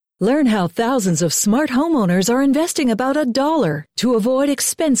Learn how thousands of smart homeowners are investing about $1 to avoid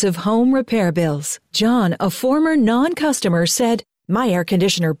expensive home repair bills. John, a former non-customer, said, "My air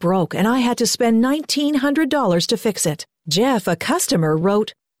conditioner broke and I had to spend $1,900 to fix it." Jeff, a customer,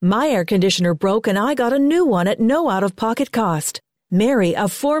 wrote, "My air conditioner broke and I got a new one at no out-of-pocket cost." Mary, a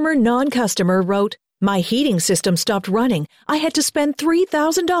former non-customer, wrote, "My heating system stopped running. I had to spend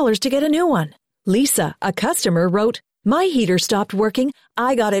 $3,000 to get a new one." Lisa, a customer, wrote, "My heater stopped working.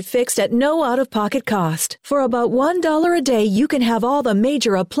 I got it fixed at no out-of-pocket cost." For about $1 a day, you can have all the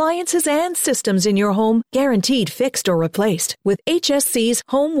major appliances and systems in your home guaranteed fixed or replaced with HSC's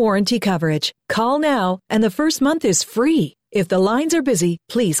home warranty coverage. Call now, and the first month is free. If the lines are busy,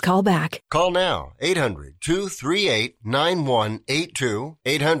 please call back. Call now, 800-238-9182,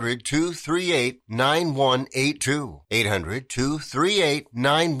 800-238-9182,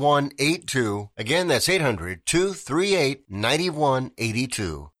 800-238-9182. Again, that's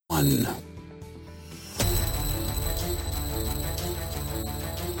 800-238-9182.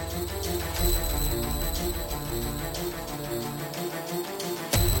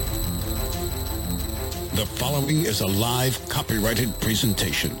 The following is a live copyrighted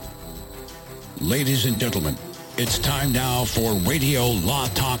presentation. Ladies and gentlemen, it's time now for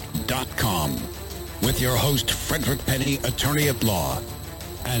RadioLawTalk.com with your host, Frederick Penny, attorney at law.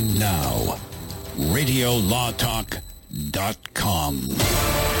 And now, RadioLawTalk.com.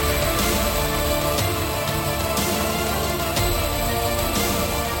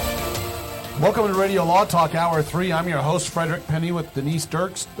 Welcome to Radio Law Talk, Hour 3. I'm your host, Frederick Penny, with Denise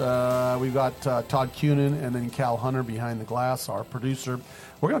Dirks. We've got Todd Cunin and then Cal Hunter behind the glass, our producer.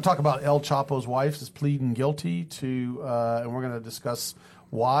 We're going to talk about El Chapo's wife is pleading guilty to, and we're going to discuss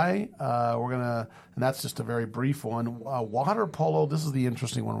why. And that's just a very brief one. Water polo, this is the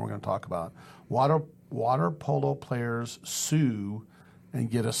interesting one we're going to talk about. Water polo players sue and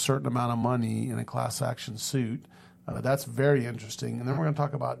get a certain amount of money in a class action suit. That's very interesting. And then we're going to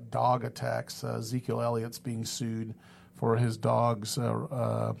talk about dog attacks. Ezekiel Elliott's being sued for his dogs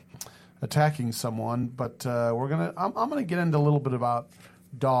attacking someone. But I'm going to get into a little bit about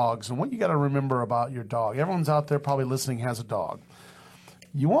dogs and what you got to remember about your dog. Everyone's out there probably listening has a dog.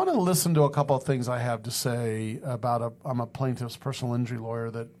 You want to listen to a couple of things I have to say about I'm a plaintiff's personal injury lawyer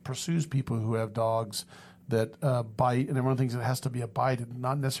that pursues people who have dogs that bite, and everyone thinks it has to be a bite.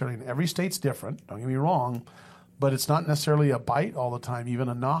 Not necessarily. In every state's different. Don't get me wrong. But it's not necessarily a bite all the time, even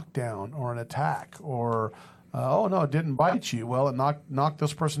a knockdown or an attack or, oh, no, it didn't bite you. Well, it knocked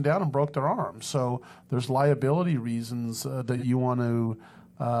this person down and broke their arm. So there's liability reasons that you want to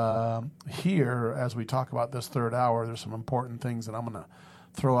hear as we talk about this third hour. There's some important things that I'm going to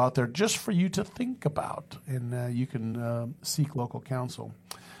throw out there just for you to think about, and you can seek local counsel.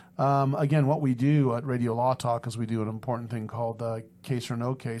 Again, what we do at Radio Law Talk is we do an important thing called Case or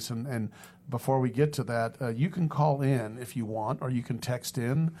No Case, and before we get to that, you can call in if you want, or you can text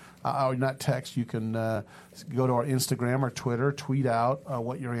in, or not text, you can go to our Instagram or Twitter, tweet out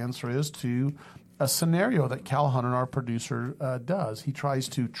what your answer is to a scenario that Cal Hunter, our producer, does. He tries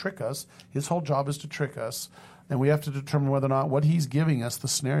to trick us. His whole job is to trick us, and we have to determine whether or not what he's giving us, the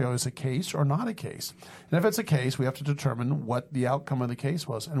scenario, is a case or not a case. And if it's a case, we have to determine what the outcome of the case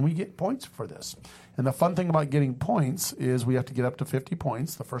was, and we get points for this. And the fun thing about getting points is we have to get up to 50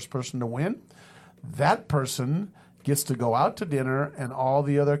 points. The first person to win, that person gets to go out to dinner, and all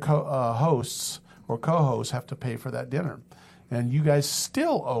the other hosts or co-hosts have to pay for that dinner. And you guys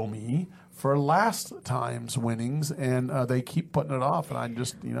still owe me for last time's winnings, and they keep putting it off, and I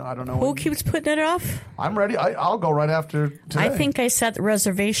just, I don't know. Who keeps putting it off? I'm ready. I'll go right after today. I think I set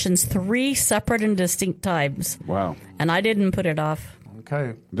reservations 3 separate and distinct times. Wow. And I didn't put it off.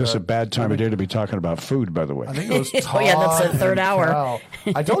 Okay. This is a bad time of day to be talking about food, by the way. I think it was Todd. Oh, yeah, that's the third hour. Cal.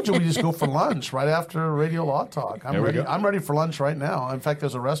 I told you we just go for lunch right after Radio Law Talk. There we go. I'm ready for lunch right now. In fact,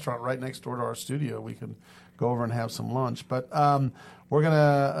 there's a restaurant right next door to our studio. We can go over and have some lunch. But we're going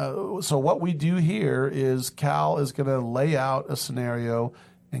to so what we do here is Cal is going to lay out a scenario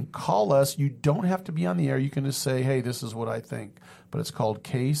and call us. You don't have to be on the air. You can just say, hey, this is what I think. But it's called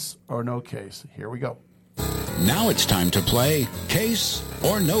Case or No Case. Here we go. Now it's time to play Case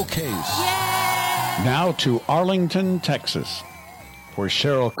or No Case. Now to Arlington, Texas, where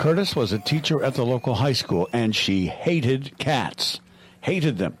Cheryl Curtis was a teacher at the local high school, and she hated cats.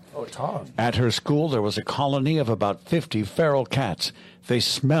 Hated them. Oh, Todd. At her school, there was a colony of about 50 feral cats. They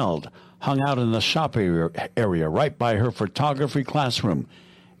smelled, hung out in the shop area right by her photography classroom.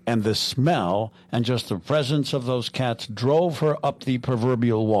 And the smell and just the presence of those cats drove her up the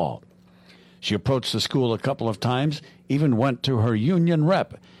proverbial wall. She approached the school a couple of times, even went to her union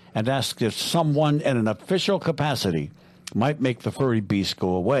rep, and asked if someone in an official capacity might make the furry beast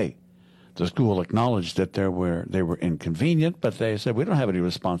go away. The school acknowledged that they were inconvenient, but they said, we don't have any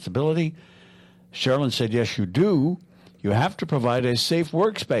responsibility. Sherilyn said, yes, you do. You have to provide a safe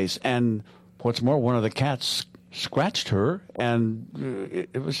workspace. And what's more, one of the cats scratched her, and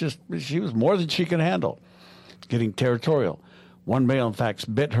it was just, she was more than she could handle, getting territorial. One male, in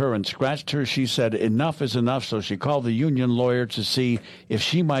fact, bit her and scratched her. She said enough is enough, so she called the union lawyer to see if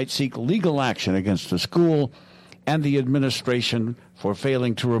she might seek legal action against the school and the administration for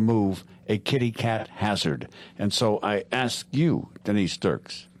failing to remove a kitty cat hazard. And so I ask you, Denise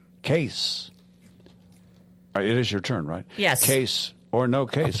Dirks, case. It is your turn, right? Yes. Case or no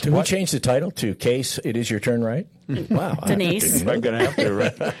case. Did we change the title to Case, It Is Your Turn, right? Wow. Denise. I'm going to have to,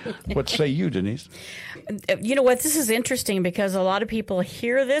 right? What say you, Denise? You know what? This is interesting because a lot of people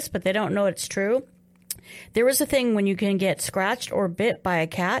hear this, but they don't know it's true. There is a thing when you can get scratched or bit by a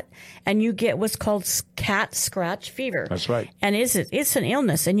cat, and you get what's called cat scratch fever. That's right. And it's an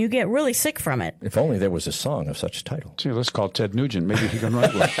illness, and you get really sick from it. If only there was a song of such a title. See, let's call Ted Nugent. Maybe he can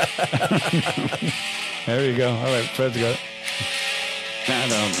write one. There you go. All right, Fred's got it.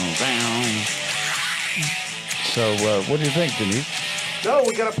 So, what do you think, Denise? No,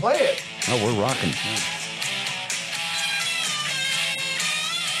 we got to play it. Oh, we're rocking.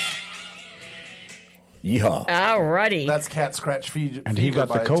 Yeehaw. Alrighty. That's cat scratch fever. And he got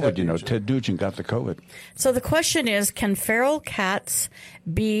the by COVID, Ted you know. Nugent. Ted Nugent got the COVID. So the question is, can feral cats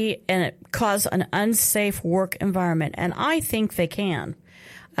cause an unsafe work environment? And I think they can.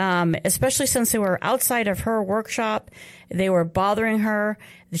 Especially since they were outside of her workshop. They were bothering her.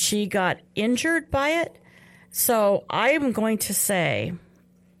 She got injured by it. So I am going to say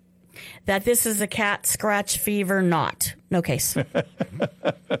that this is a cat scratch fever, no case.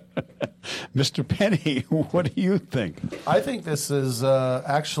 Mr. Penny, what do you think? I think this is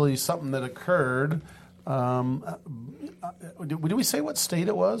actually something that occurred. Did we say what state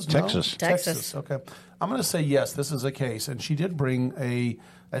it was? Texas. No? Texas. Okay. I'm going to say yes, this is a case. And she did bring a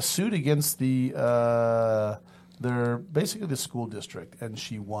suit against basically the school district, and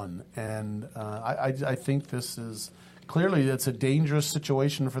she won. And I think this is clearly it's a dangerous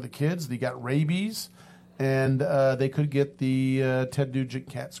situation for the kids. They got rabies, and they could get the Ted Nugent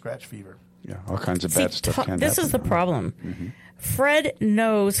cat scratch fever. Yeah, all kinds of bad stuff can happen. This is the problem. Mm-hmm. Fred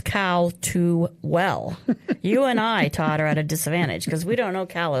knows Cal too well. You and I, Todd, are at a disadvantage because we don't know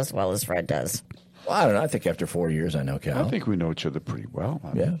Cal as well as Fred does. Well, I don't know. I think after 4 years, I know Cal. I think we know each other pretty well.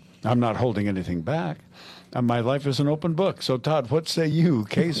 Yeah. I'm not holding anything back. My life is an open book. So, Todd, what say you?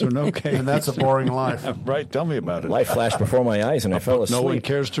 Case or no case? And that's a boring life. Right. Tell me about it. Life flashed before my eyes, and I fell asleep. No one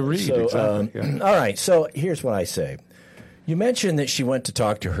cares to read. So, exactly. Yeah. All right. So here's what I say. You mentioned that she went to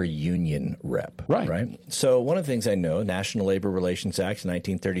talk to her union rep. Right. So one of the things I know, National Labor Relations Act,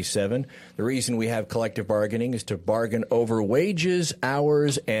 1937, the reason we have collective bargaining is to bargain over wages,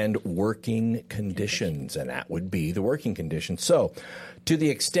 hours, and working conditions. And that would be the working conditions. So to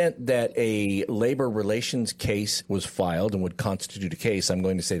the extent that a labor relations case was filed and would constitute a case, I'm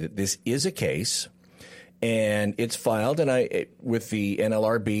going to say that this is a case. And it's filed with the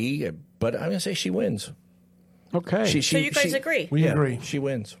NLRB, but I'm going to say she wins. Okay. So you guys agree? We agree. She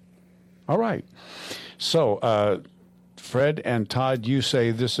wins. All right. So, Fred and Todd, you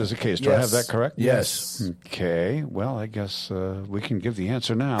say this is a case. Do I have that correct? Yes. Okay. Well, I guess we can give the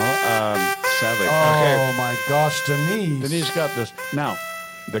answer now. Sadly. Oh, my gosh, Denise. Denise got this. Now,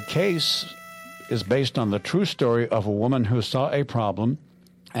 the case is based on the true story of a woman who saw a problem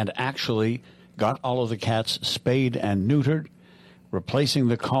and actually got all of the cats spayed and neutered, replacing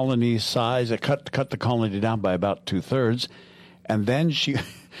the colony size. It cut the colony down by about 2/3. And then she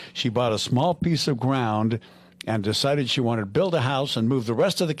bought a small piece of ground and decided she wanted to build a house and move the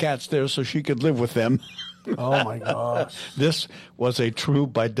rest of the cats there so she could live with them. Oh, my gosh. This was a true,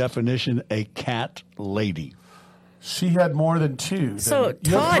 by definition, a cat lady. She had more than two. So,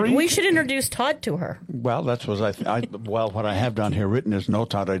 Todd, we should introduce Todd to her. Well, that's what well, what I have down here written is no,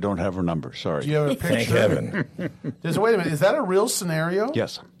 Todd, I don't have her number. Sorry. Do you have a picture? Thank heaven. Wait a minute. Is that a real scenario?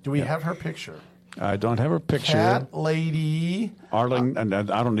 Yes. Do we have her picture? I don't have her picture. Cat lady. And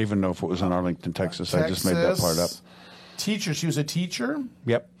I don't even know if it was in Arlington, Texas. I just made that part up. Teacher. She was a teacher?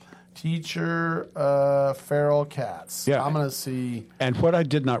 Yep. Teacher, feral cats. Yeah. I'm going to see. And what I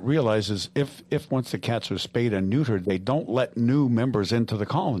did not realize is if once the cats are spayed and neutered, they don't let new members into the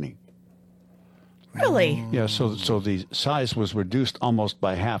colony. Really? Yeah, so the size was reduced almost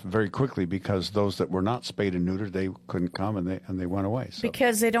by half very quickly because those that were not spayed and neutered, they couldn't come and they went away. So.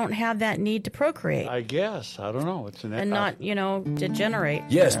 Because they don't have that need to procreate. I guess. I don't know. It's and not, degenerate.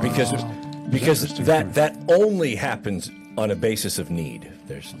 Yes, because that only happens on a basis of need.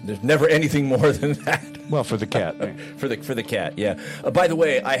 There's never anything more than that. Well, for the cat. for the cat, yeah. By the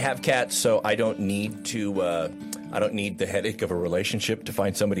way, I have cats, so I don't need to. I don't need the headache of a relationship to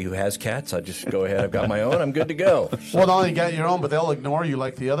find somebody who has cats. I just go ahead. I've got my own. I'm good to go. Well, not only you got your own, but they'll ignore you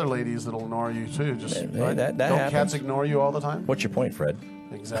like the other ladies that'll ignore you too. Just right? That don't happens. Cats ignore you all the time? What's your point, Fred?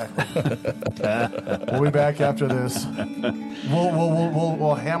 Exactly. We'll be back after this.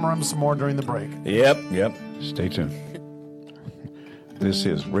 We'll hammer them some more during the break. Yep. Stay tuned. This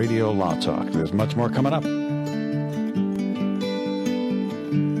is Radio Law Talk. There's much more coming up.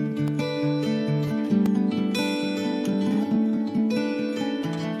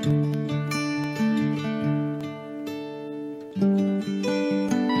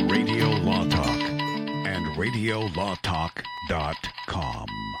 Radio Law Talk and RadioLawTalk.com.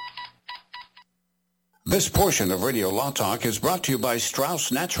 This portion of Radio Law Talk is brought to you by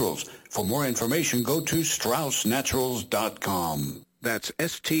Strauss Naturals. For more information, go to StraussNaturals.com. That's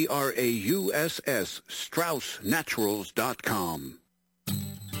STRAUSS, StraussNaturals.com.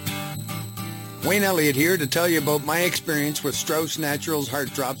 Wayne Elliott here to tell you about my experience with Strauss Naturals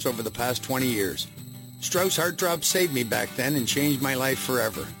Heart Drops over the past 20 years. Strauss Heart Drops saved me back then and changed my life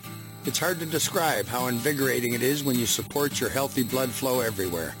forever. It's hard to describe how invigorating it is when you support your healthy blood flow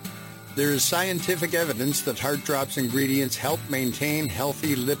everywhere. There is scientific evidence that Heart Drops ingredients help maintain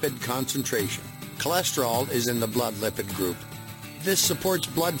healthy lipid concentration. Cholesterol is in the blood lipid group. This supports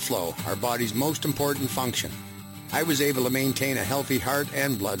blood flow, our body's most important function. I was able to maintain a healthy heart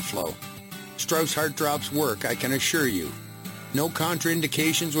and blood flow. Strauss Heart Drops work, I can assure you. No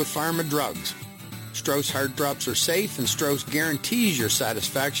contraindications with pharma drugs. Strauss Heart Drops are safe, and Strauss guarantees your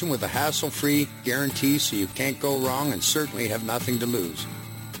satisfaction with a hassle-free guarantee, so you can't go wrong and certainly have nothing to lose.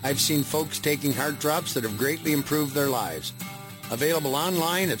 I've seen folks taking Heart Drops that have greatly improved their lives. Available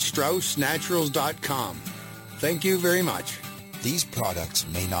online at StraussNaturals.com. Thank you very much. These products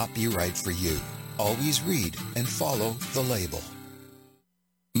may not be right for you. Always read and follow the label.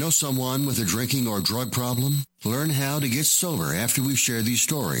 Know someone with a drinking or drug problem? Learn how to get sober after we share these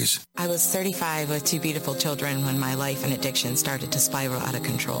stories. I was 35 with two beautiful children when my life and addiction started to spiral out of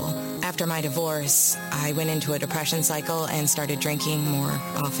control. After my divorce, I went into a depression cycle and started drinking more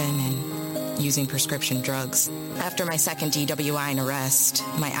often and using prescription drugs. After my second DWI and arrest,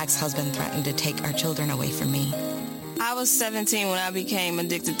 my ex-husband threatened to take our children away from me. I was 17 when I became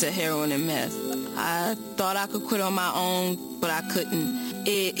addicted to heroin and meth. I thought I could quit on my own, but I couldn't.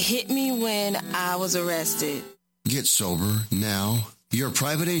 It hit me when I was arrested. Get sober now. Your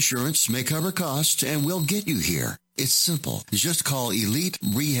private insurance may cover costs and we'll get you here. It's simple. Just call Elite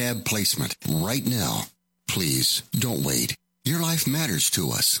Rehab Placement right now. Please, don't wait. Your life matters to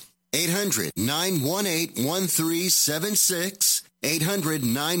us. 800-918-1376.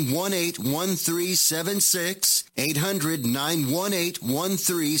 800-918-1376.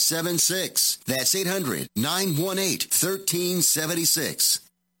 800-918-1376. That's 800-918-1376.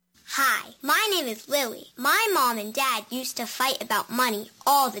 Hi, my name is Lily. My mom and dad used to fight about money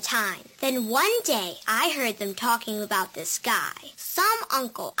all the time. Then one day, I heard them talking about this guy, some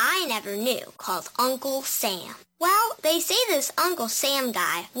uncle I never knew, called Uncle Sam. Well, they say this Uncle Sam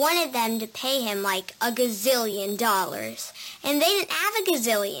guy wanted them to pay him like $1 gazillion, and they didn't have $1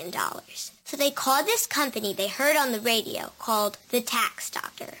 gazillion. So they called this company they heard on the radio called the Tax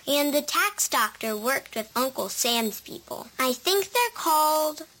Doctor. And the Tax Doctor worked with Uncle Sam's people. I think they're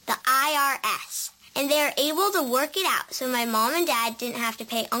called the IRS. And they were able to work it out so my mom and dad didn't have to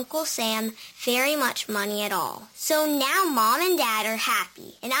pay Uncle Sam very much money at all. So now mom and dad are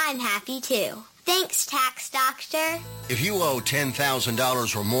happy, and I'm happy too. Thanks, Tax Doctor. If you owe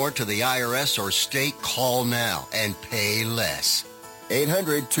 $10,000 or more to the IRS or state, call now and pay less.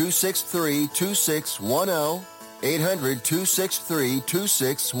 800-263-2610.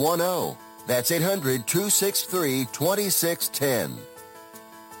 800-263-2610. That's 800-263-2610.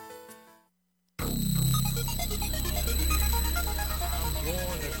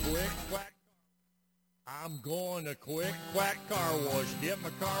 I'm going to Quick Quack Car Wash. Get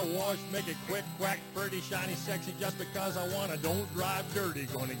my car washed, make it quick, quack, pretty, shiny, sexy, just because I want to. Don't drive dirty.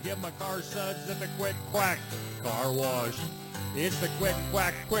 Going to get my car suds at the Quick Quack Car Wash. It's the Quick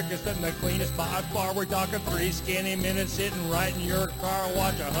Quack, quickest and the cleanest by far. We're talking 3 skinny minutes sitting right in your car.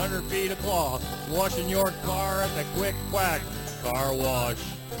 Watch 100 feet of cloth. Washing your car at the Quick Quack Car Wash.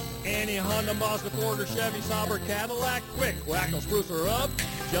 Any Honda, Mazda, Ford, or Chevy, Sauber, Cadillac, Quick Quack will spruce her up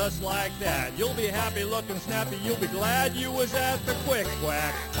just like that. You'll be happy looking snappy. You'll be glad you was at the Quick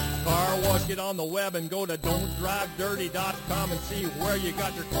Quack Car Wash. Get on the web and go to don'tdrivedirty.com and see where you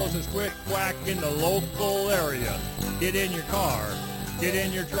got your closest Quick Quack in the local area. Get in your car. Get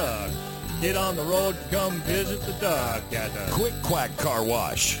in your truck. Get on the road and come visit the Doug at the Quick Quack Car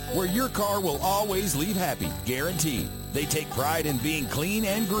Wash, where your car will always leave happy, guaranteed. They take pride in being clean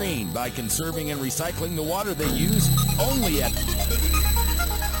and green by conserving and recycling the water they use only at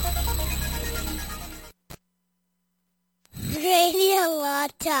Radio Law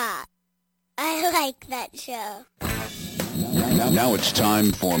Talk. I like that show. Now it's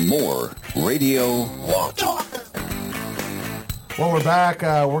time for more Radio Law Talk. Well, we're back.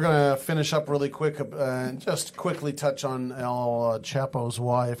 We're going to finish up really quick and just quickly touch on El Chapo's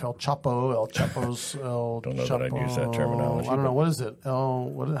wife. El Chapo's El Don't know Chapo. that I'd use that terminology. I don't know. What is it?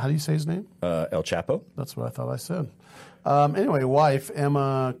 How do you say his name? El Chapo. That's what I thought I said. Anyway, wife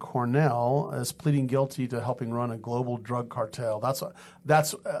Emma Cornell is pleading guilty to helping run a global drug cartel.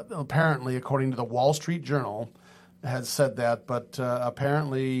 That's apparently, according to the Wall Street Journal, has said that. But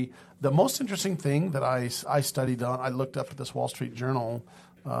apparently, the most interesting thing that I studied on, I looked up at this Wall Street Journal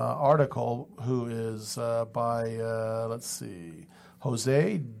article, who is by let's see,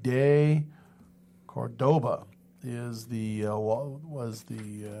 Jose de Cordoba is was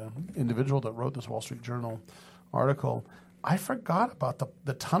the individual that wrote this Wall Street Journal article. I forgot about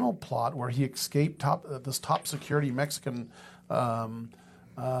the tunnel plot where he escaped this top security Mexican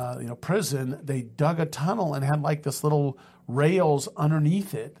prison. They dug a tunnel and had like this little rails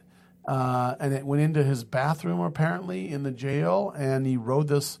underneath it, and it went into his bathroom apparently in the jail, and he rode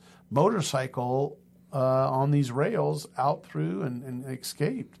this motorcycle on these rails out through and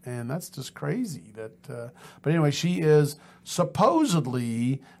escaped. And that's just crazy. But anyway, she is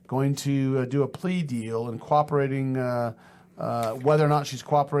supposedly going to do a plea deal and cooperating. Whether or not she's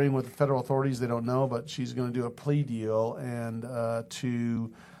cooperating with the federal authorities, they don't know, but she's going to do a plea deal and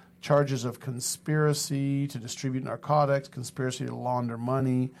to charges of conspiracy to distribute narcotics, conspiracy to launder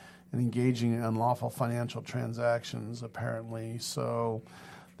money, and engaging in unlawful financial transactions, apparently. So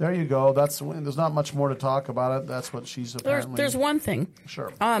there you go. There's not much more to talk about it. That's what she's apparently. There's one thing.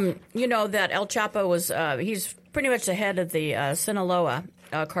 Sure. You know that El Chapo was he's pretty much the head of the Sinaloa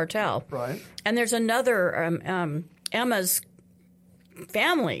cartel. Right. And there's another Emma's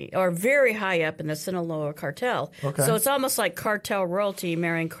family are very high up in the Sinaloa cartel. Okay. So it's almost like cartel royalty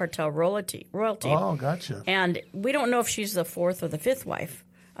marrying cartel royalty. Oh, gotcha. And we don't know if she's the fourth or the fifth wife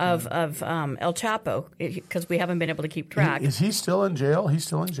of El Chapo, because we haven't been able to keep track. Is he still in jail? He's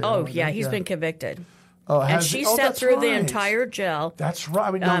still in jail. Oh, yeah, he's been convicted. Oh, and she sat through the entire jail. That's right.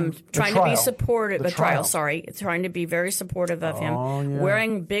 I mean, trying to be supportive. The trial, sorry. Trying to be very supportive of him. Yeah.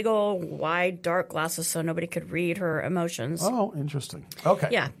 Wearing big old wide dark glasses so nobody could read her emotions. Oh, interesting. Okay.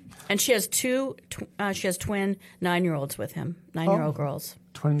 Yeah. And she has twin 9-year-olds with him, 9-year-old girls.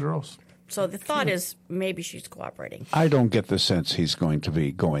 Twin girls. So the thought is maybe she's cooperating. I don't get the sense he's going to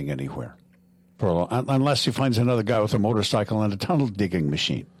be going anywhere, unless he finds another guy with a motorcycle and a tunnel digging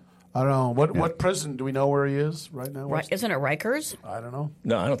machine. I don't know. What prison? Do we know where he is right now? Isn't it Rikers? I don't know.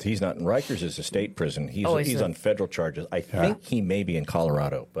 No, I don't think he's not in Rikers. It's a state prison. He's on federal charges. I think he may be in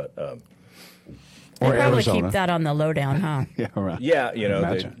Colorado, but they probably Arizona. Keep that on the lowdown, huh? Yeah, right. Yeah,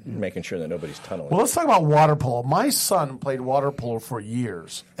 they're making sure that nobody's tunneling. Well, let's talk about water polo. My son played water polo for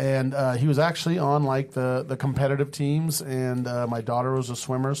years, and he was actually on like the competitive teams, and my daughter was a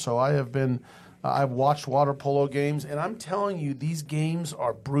swimmer, so I've watched water polo games, and I'm telling you, these games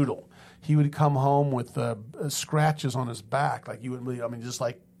are brutal. He would come home with scratches on his back, like you would believe. I mean,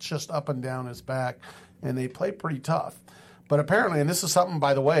 just up and down his back, and they play pretty tough. But apparently, and this is something,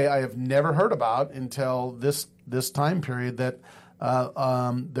 by the way, I have never heard about until this time period, that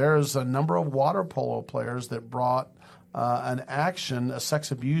there's a number of water polo players that brought a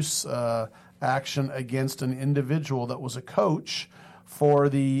sex abuse action against an individual that was a coach for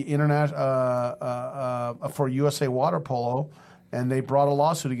the for USA Water Polo, and they brought a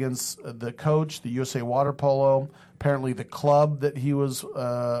lawsuit against the coach, the USA Water Polo, apparently the club that he was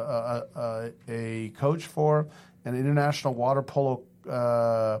a coach for, and International Water Polo.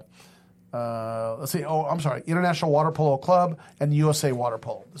 International Water Polo Club and USA Water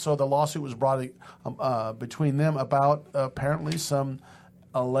Polo. So the lawsuit was brought between them about apparently some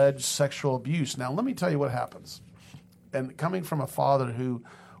alleged sexual abuse. Now, let me tell you what happens. And coming from a father who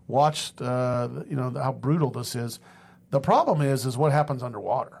watched, how brutal this is, the problem is what happens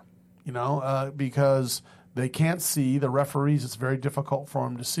underwater, because they can't see the referees. It's very difficult for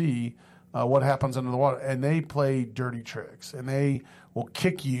them to see what happens under the water, and they play dirty tricks, and they will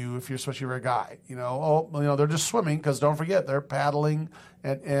kick you especially if you're a guy. They're just swimming, because don't forget they're paddling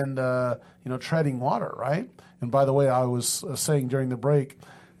and treading water, right? And by the way, I was saying during the break,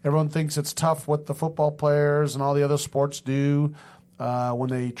 everyone thinks it's tough what the football players and all the other sports do when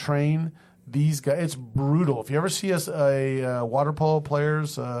they train. These guys, it's brutal. If you ever see a water polo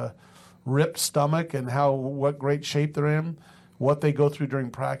players ripped stomach and what great shape they're in. What they go through during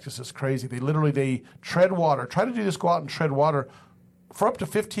practice is crazy. They tread water. Try to go out and tread water for up to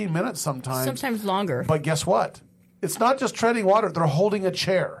 15 minutes sometimes. Sometimes longer. But guess what? It's not just treading water. They're holding a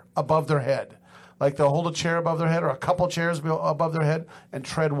chair above their head. Like they'll hold a chair above their head or a couple chairs above their head and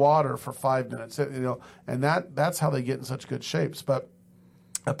tread water for 5 minutes. And that's how they get in such good shapes. But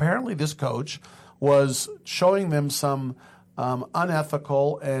apparently this coach was showing them some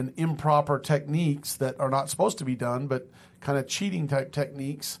unethical and improper techniques that are not supposed to be done, but kind of cheating type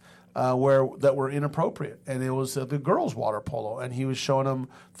techniques that were inappropriate. And it was the girls' water polo, and he was showing them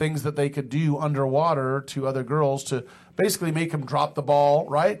things that they could do underwater to other girls to basically make them drop the ball,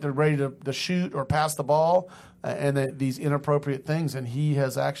 right? They're ready to shoot or pass the ball, and these inappropriate things. And he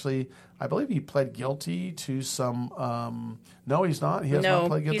has actually, I believe he pled guilty to some, no, he's not. He has not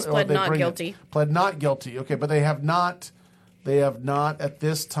pled guilty. He's pled not guilty. Pled not guilty. Okay, but they have not at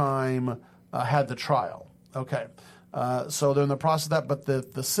this time had the trial. Okay. So they're in the process of that, but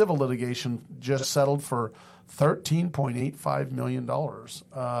the civil litigation just settled for $13.85 million.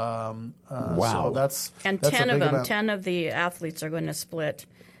 Wow. So and 10 of the athletes are going to split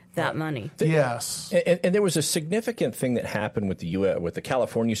that money. Yes. And there was a significant thing that happened with the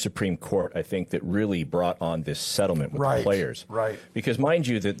California Supreme Court, I think, that really brought on this settlement with the players. Right. Because, mind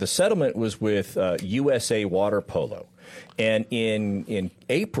you, the settlement was with USA Water Polo. And in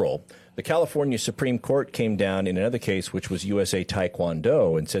April, the California Supreme Court came down in another case, which was USA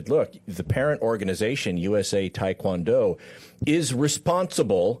Taekwondo, and said, look, the parent organization, USA Taekwondo, is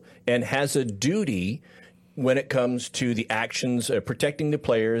responsible and has a duty when it comes to the actions, protecting the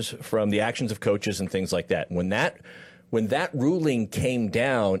players from the actions of coaches and things like that. When that ruling came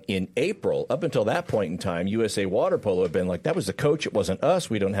down in April, up until that point in time, USA Water Polo had been like, that was the coach, it wasn't us,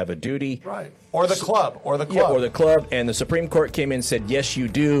 we don't have a duty. Right. Or the club. Yeah, or the club. And the Supreme Court came in and said, yes, you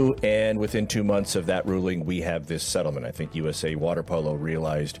do. And within 2 months of that ruling, we have this settlement. I think USA Water Polo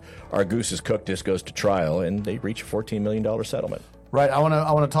realized our goose is cooked, this goes to trial, and they reached a $14 million settlement. Right. I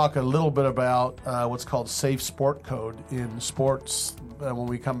want to talk a little bit about what's called Safe Sport Code in sports when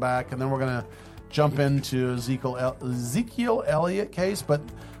we come back, and then we're going to jump into Ezekiel Elliott case, but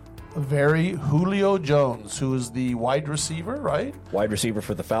Julio Jones, who is the wide receiver, right? Wide receiver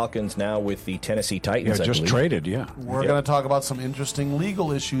for the Falcons, now with the Tennessee Titans. Yeah, just traded, yeah. We're going to talk about some interesting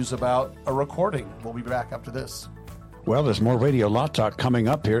legal issues about a recording. We'll be back after this. Well, there's more Radio Law Talk coming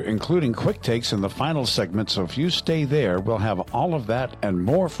up here, including quick takes in the final segment. So if you stay there, we'll have all of that and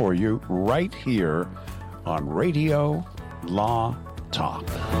more for you right here on Radio Law Talk.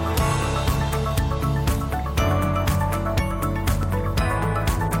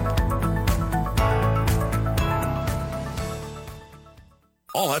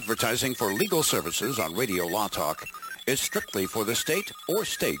 All advertising for legal services on Radio Law Talk is strictly for the state or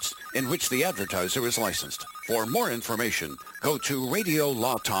states in which the advertiser is licensed. For more information, go to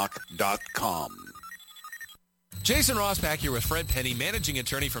radiolawtalk.com. Jason Rossback here with Fred Penny, managing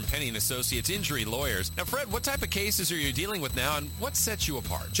attorney from Penny & Associates Injury Lawyers. Now, Fred, what type of cases are you dealing with now, and what sets you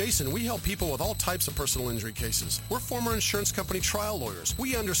apart? Jason, we help people with all types of personal injury cases. We're former insurance company trial lawyers.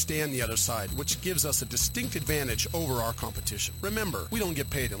 We understand the other side, which gives us a distinct advantage over our competition. Remember, we don't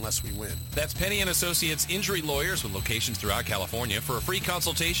get paid unless we win. That's Penny & Associates Injury Lawyers with locations throughout California. For a free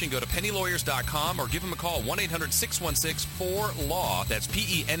consultation, go to pennylawyers.com or give them a call, 1-800-616-4LAW. That's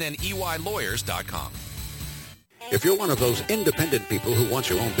PENNEY lawyers.com. If you're one of those independent people who wants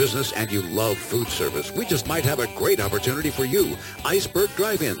your own business and you love food service, we just might have a great opportunity for you. Iceberg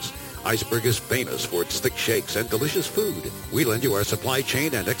Drive-Ins. Iceberg is famous for its thick shakes and delicious food. We lend you our supply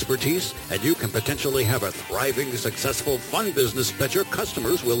chain and expertise, and you can potentially have a thriving, successful, fun business that your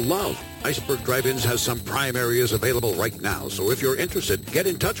customers will love. Iceberg Drive-Ins has some prime areas available right now, so if you're interested, get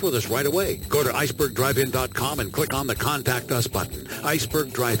in touch with us right away. Go to icebergdrivein.com and click on the Contact Us button.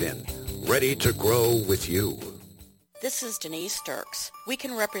 Iceberg Drive-In. Ready to grow with you. This is Denise Dirks. We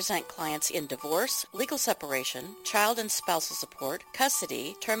can represent clients in divorce, legal separation, child and spousal support,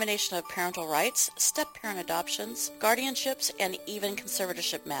 custody, termination of parental rights, step-parent adoptions, guardianships, and even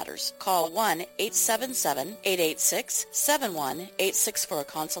conservatorship matters. Call 1-877-886-7186 for a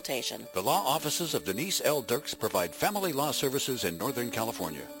consultation. The law offices of Denise L. Dirks provide family law services in Northern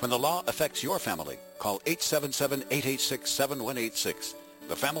California. When the law affects your family, call 877-886-7186.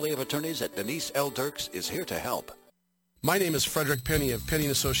 The family of attorneys at Denise L. Dirks is here to help. My name is Frederick Penny of Penny &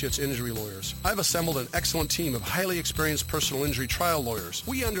 Associates Injury Lawyers. I've assembled an excellent team of highly experienced personal injury trial lawyers.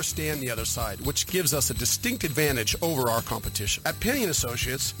 We understand the other side, which gives us a distinct advantage over our competition. At Penny &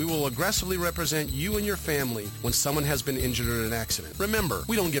 Associates, we will aggressively represent you and your family when someone has been injured in an accident. Remember,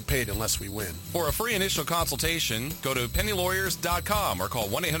 we don't get paid unless we win. For a free initial consultation, go to pennylawyers.com or call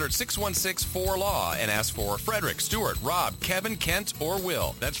 1-800-616-4LAW and ask for Frederick, Stuart, Rob, Kevin, Kent, or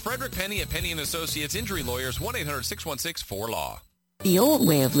Will. That's Frederick Penny at Penny & Associates Injury Lawyers, 1-800-616-4LAW. The old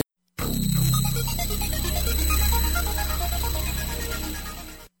way of living.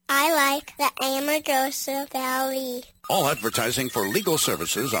 I like the Amargosa Valley. All advertising for legal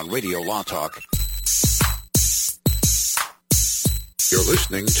services on Radio Law Talk. You're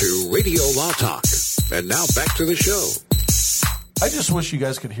listening to Radio Law Talk. And now back to the show. I just wish you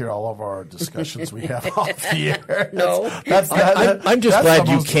guys could hear all of our discussions we have off the air. No. I'm just glad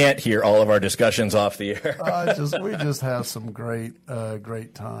you can't hear all of our discussions off the air. We just have some great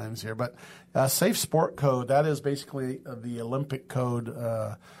times here. But Safe Sport Code, that is basically the Olympic code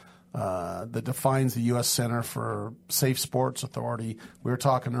that defines the U.S. Center for Safe Sports Authority. We were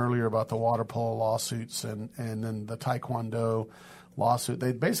talking earlier about the water polo lawsuits and then the Taekwondo lawsuit.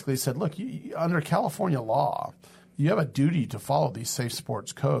 They basically said, look, under California law, you have a duty to follow these safe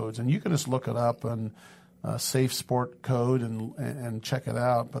sports codes, and you can just look it up on Safe Sport Code and check it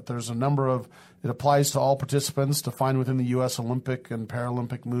out. But there's a number of – it applies to all participants defined within the U.S. Olympic and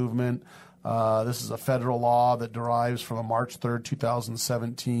Paralympic movement. This is a federal law that derives from a March 3rd,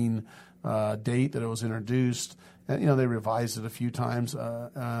 2017 date that it was introduced. And, they revised it a few times,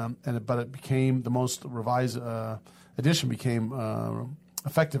 but it became – the most revised edition became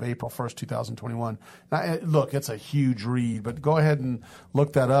effective April 1st, 2021. Now, look, it's a huge read, but go ahead and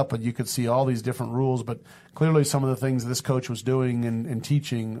look that up, and you could see all these different rules. But clearly some of the things this coach was doing and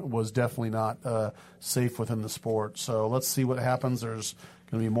teaching was definitely not safe within the sport. So let's see what happens. There's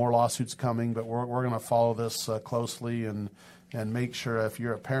going to be more lawsuits coming, but we're going to follow this closely and make sure, if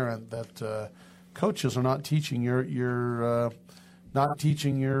you're a parent, that coaches are not teaching your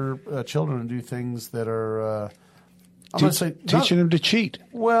children to do things that are I'm going to say teaching them to cheat.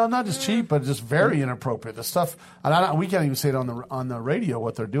 Well, not just cheat, but just very inappropriate. The stuff, and we can't even say it on the radio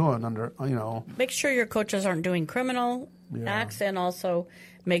what they're doing under. Make sure your coaches aren't doing criminal acts, and also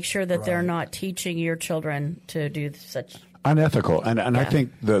make sure that they're not teaching your children to do such unethical. And I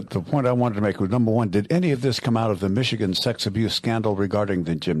think the point I wanted to make was, number one, did any of this come out of the Michigan sex abuse scandal regarding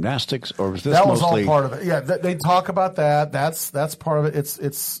the gymnastics, or was this that was mostly all part of it? Yeah, they talk about that. That's part of it.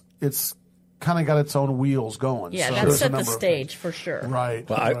 It's kind of got its own wheels going. Yeah, so that set the stage for sure. Right.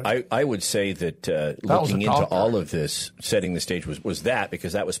 Well, I would say that looking into all of this, setting the stage was that,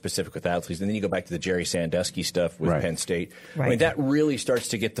 because that was specific with athletes. And then you go back to the Jerry Sandusky stuff with Penn State. Right. I mean, that really starts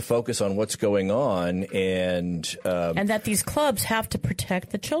to get the focus on what's going on. And that these clubs have to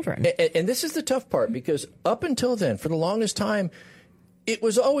protect the children. And this is the tough part, because up until then, for the longest time, it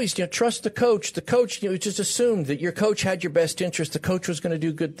was always, trust the coach. The coach, just assumed that your coach had your best interest. The coach was going to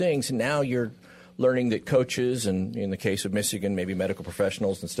do good things. And now you're learning that coaches, and in the case of Michigan, maybe medical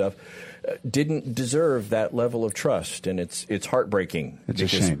professionals and stuff, didn't deserve that level of trust. And it's heartbreaking. It's a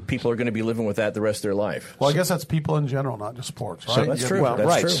shame. People are going to be living with that the rest of their life. Well, I guess that's people in general, not just sports, right? So that's true. Well,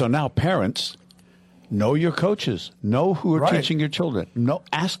 that's true. So now parents, know your coaches. Know who are teaching your children.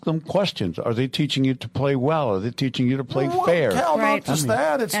 Ask them questions. Are they teaching you to play well? Are they teaching you to play fair? Not just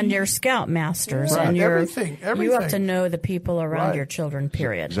that. It's and your scout masters. Right. And everything. You have to know the people around your children,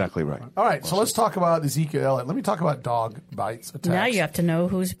 period. Exactly right. All right, so let's talk about Ezekiel Elliott. Let me talk about dog bites, attacks. Now you have to know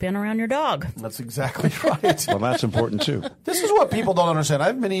who's been around your dog. That's exactly right. Well, that's important, too. This is what people don't understand.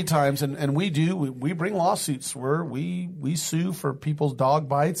 I've many times, and we bring lawsuits where we sue for people's dog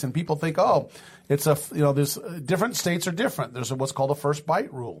bites, and people think, it's there's different states are different. There's what's called a first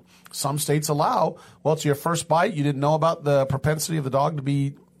bite rule. Some states allow, it's your first bite. You didn't know about the propensity of the dog to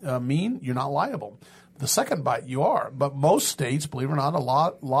be mean. You're not liable. The second bite, you are. But most states, believe it or not, a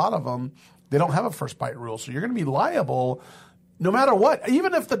lot of them, they don't have a first bite rule. So you're going to be liable no matter what.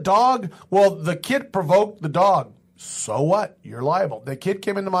 Even if the kid provoked the dog, so what? You're liable. The kid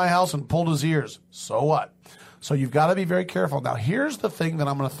came into my house and pulled his ears. So what? So you've got to be very careful. Now, here's the thing that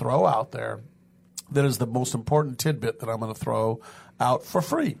I'm going to throw out there. That is the most important tidbit that I'm going to throw out for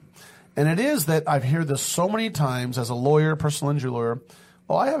free. And it is that I've heard this so many times as a lawyer, personal injury lawyer.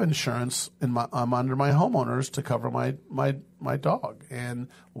 Well, I have insurance I'm under my homeowners to cover my dog. And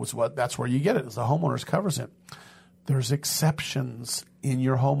that's where you get it, is the homeowners covers it. There's exceptions in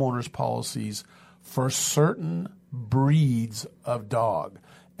your homeowners policies for certain breeds of dog.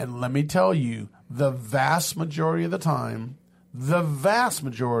 And let me tell you, the vast majority of the time, the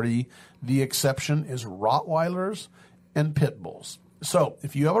exception is Rottweilers and pit bulls. So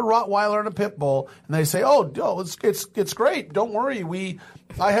if you have a Rottweiler and a pit bull, and they say, "Oh, it's great. Don't worry.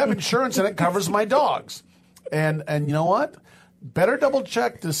 I have insurance and it covers my dogs." And you know what? Better double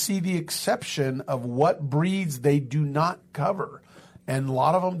check to see the exception of what breeds they do not cover. And a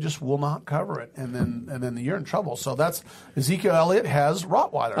lot of them just will not cover it, and then you're in trouble. So that's Ezekiel Elliott has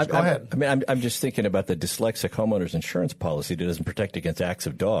Rottweilers. Go ahead. I mean, I'm just thinking about the dyslexic homeowners insurance policy that doesn't protect against acts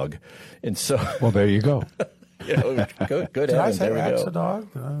of dog, and so well, there you go. Good Did I say acts of dog?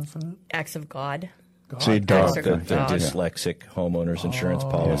 Acts of God. See, dog. The dyslexic homeowners insurance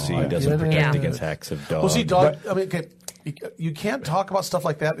policy doesn't protect against acts of dog. Well, see, dog. I mean, okay. You can't talk about stuff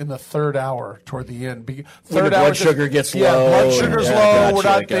like that in the third hour toward the end. When the blood sugar gets low. Blood sugar's low. We're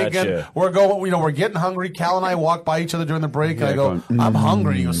not thinking. We're going. We're getting hungry. Cal and I walk by each other during the break, and I go, "I'm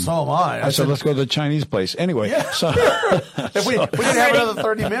hungry." He goes, "So am I." I said, "Let's go to the Chinese place." Anyway, so if we didn't have another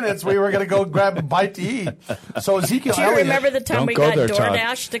 30 minutes, we were going to go grab a bite to eat. So Ezekiel Do you Elliott, remember the time we got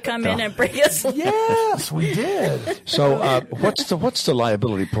DoorDash to come in and bring us? Yes, we did. So what's the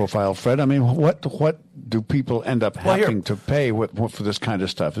liability profile, Fred? I mean, what do people end up having to pay for this kind of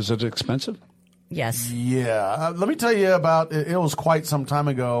stuff? Is it expensive? Yes. Yeah. Let me tell you about it. It was quite some time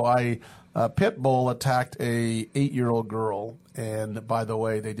ago. A pit bull attacked a 8-year-old girl, and by the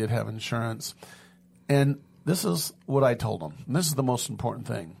way, they did have insurance. And this is what I told them. And this is the most important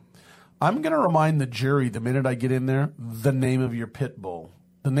thing. I'm going to remind the jury the minute I get in there the name of your pit bull.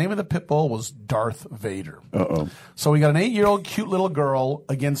 The name of the pit bull was Darth Vader. Uh-oh. So we got an 8-year-old cute little girl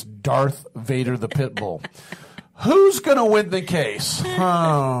against Darth Vader, the pit bull. Who's going to win the case?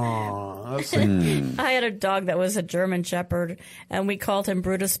 Let's see. I had a dog that was a German Shepherd, and we called him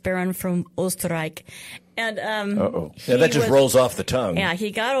Brutus Baron from Österreich. And yeah, that just rolls off the tongue. Yeah, he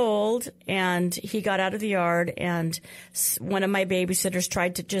got old, and he got out of the yard, and one of my babysitters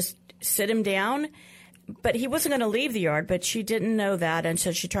tried to just sit him down. But he wasn't going to leave the yard, but she didn't know that, and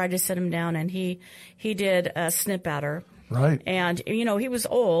so she tried to sit him down, and he did a snip at her. Right. And, he was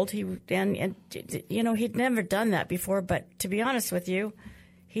old, and he'd never done that before, but to be honest with you,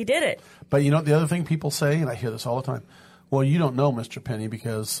 he did it. But the other thing people say, and I hear this all the time, well, you don't know, Mr. Penny,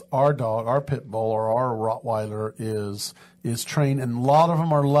 because our dog, our pit bull or our Rottweiler is trained, and a lot of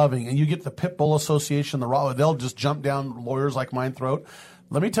them are loving, and you get the Pit Bull Association, the Rottweiler, they'll just jump down lawyers like mine throat.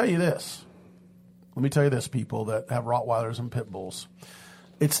 Let me tell you this, people that have Rottweilers and pit bulls.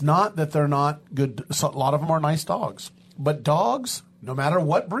 It's not that they're not good. So a lot of them are nice dogs. But dogs, no matter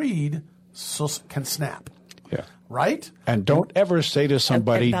what breed, can snap. Yeah. Right? And don't ever say to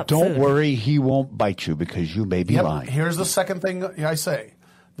somebody, "Don't worry, he won't bite you," because you may be lying. Here's the second thing I say.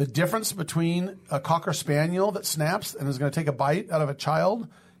 The difference between a Cocker Spaniel that snaps and is going to take a bite out of a child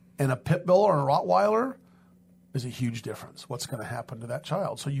and a pit bull or a Rottweiler is a huge difference. What's going to happen to that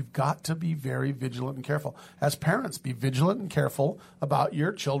child? So you've got to be very vigilant and careful. As parents, be vigilant and careful about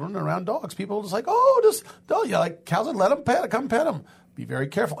your children around dogs. People are just like, like cows, and let them come pet them. Be very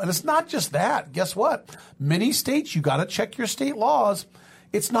careful. And it's not just that. Guess what? Many states, you got to check your state laws.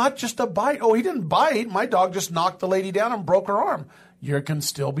 It's not just a bite. Oh, he didn't bite. My dog just knocked the lady down and broke her arm. You can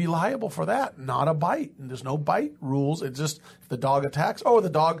still be liable for that. Not a bite. And there's no bite rules. It's just if the dog attacks, the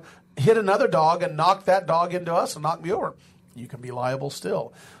dog hit another dog and knocked that dog into us and knocked me over. You can be liable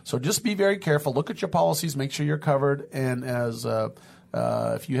still. So just be very careful. Look at your policies. Make sure you're covered. And as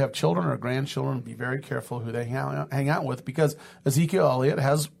if you have children or grandchildren, be very careful who they hang out with, because Ezekiel Elliott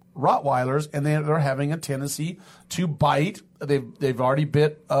has Rottweilers, and they're having a tendency to bite. They've already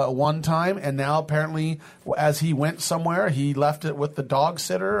bit one time, and now apparently, as he went somewhere, he left it with the dog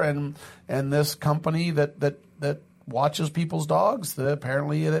sitter and this company that watches people's dogs.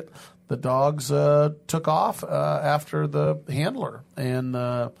 Apparently, the dogs took off after the handler. And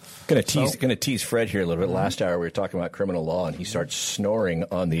going to tease Fred here a little bit. Last hour we were talking about criminal law, and he starts snoring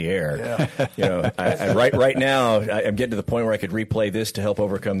on the air. Yeah. Right now I'm getting to the point where I could replay this to help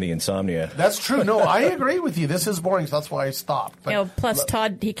overcome the insomnia. That's true. No, I agree with you. This is boring, so that's why I stopped. But, plus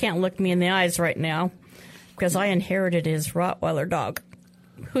Todd, he can't look me in the eyes right now because I inherited his Rottweiler dog,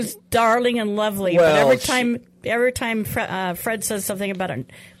 who's darling and lovely. Well, but every time Fred says something about it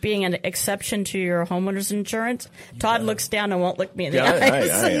being an exception to your homeowner's insurance, Todd looks down and won't look me in the eyes.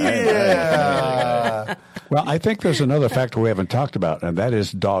 Yeah. Well, I think there's another factor we haven't talked about, and that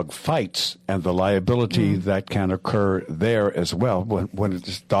is dog fights and the liability that can occur there as well when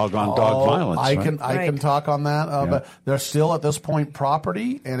it's dog-on-dog violence. I can talk on that, but they're still at this point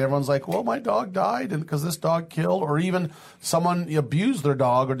property, and everyone's like, well, my dog died and because this dog killed, or even someone abused their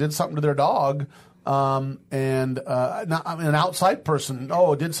dog or did something to their dog. An outside person,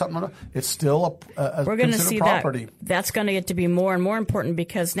 did something. It's still we're going to see property. That's going to get to be more and more important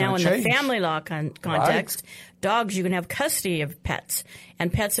because now in the family law context, dogs, you can have custody of pets,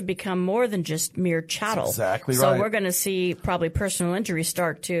 and pets have become more than just mere chattel. That's exactly so right. we're going to see probably personal injury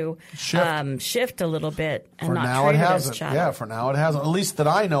start to shift a little bit and for not now treat it it as hasn't. chattel. Yeah, for now it hasn't. At least that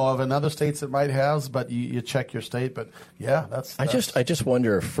I know of. In other states it might have, but you check your state. But yeah, that's. I just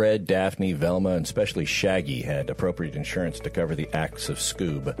wonder if Fred, Daphne, Velma, and especially Shaggy had appropriate insurance to cover the acts of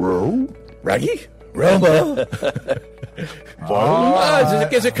Scoob. Raggy? Roma.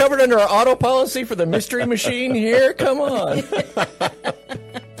 Is it covered under our auto policy for the mystery machine here? Come on.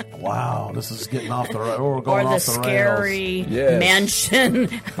 Wow, this is getting off the rails. We're Or going the off the scary rails. mansion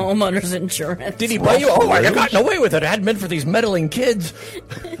homeowners insurance. Did he buy you? Oh, I got away with it. I hadn't meant for these meddling kids.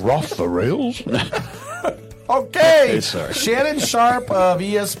 Off the rails? Okay, sorry. Shannon Sharp of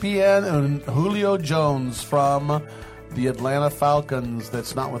ESPN and Julio Jones from the Atlanta Falcons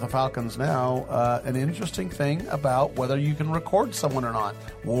that's not with the Falcons now. An interesting thing about whether you can record someone or not.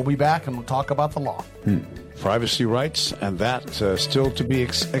 We'll be back and we'll talk about the law. Privacy rights, and that still to be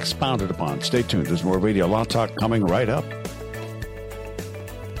expounded upon. Stay tuned. There's more Radio Law Talk coming right up.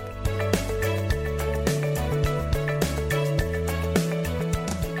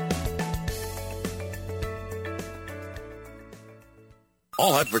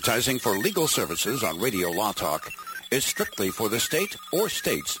 All advertising for legal services on Radio Law Talk is strictly for the state or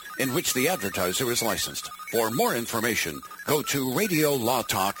states in which the advertiser is licensed. For more information, go to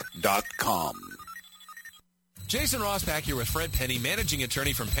radiolawtalk.com. Jason Rosbach here with Fred Penny, managing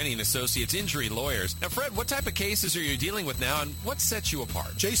attorney from Penny & Associates Injury Lawyers. Now, Fred, what type of cases are you dealing with now, and what sets you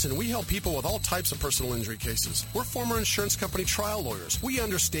apart? Jason, we help people with all types of personal injury cases. We're former insurance company trial lawyers. We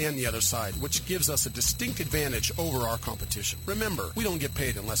understand the other side, which gives us a distinct advantage over our competition. Remember, we don't get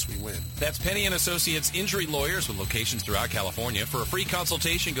paid unless we win. That's Penny & Associates Injury Lawyers with locations throughout California. For a free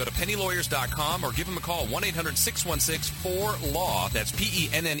consultation, go to pennylawyers.com or give them a call, 1-800-616-4LAW. That's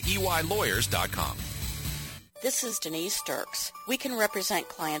PENNEY lawyers.com. This is Denise Sturks. We can represent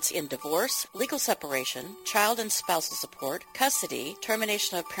clients in divorce, legal separation, child and spousal support, custody,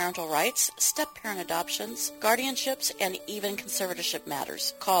 termination of parental rights, step-parent adoptions, guardianships, and even conservatorship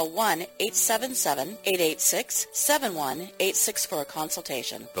matters. Call 1-877-886-7186 for a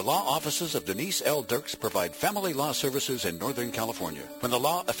consultation. The law offices of Denise L. Dirks provide family law services in Northern California. When the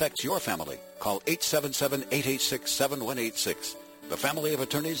law affects your family, call 877-886-7186. The family of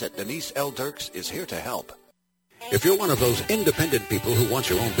attorneys at Denise L. Dirks is here to help. If you're one of those independent people who wants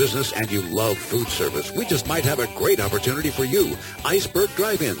your own business and you love food service, we just might have a great opportunity for you. Iceberg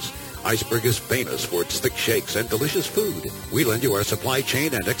Drive-Ins. Iceberg is famous for its thick shakes and delicious food. We lend you our supply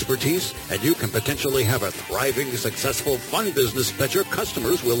chain and expertise, and you can potentially have a thriving, successful, fun business that your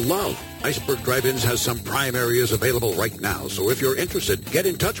customers will love. Iceberg Drive-Ins has some prime areas available right now, so if you're interested, get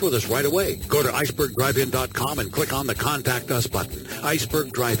in touch with us right away. Go to icebergdrivein.com and click on the Contact Us button.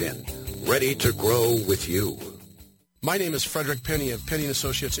 Iceberg Drive-In, ready to grow with you. My name is Frederick Penny of Penny &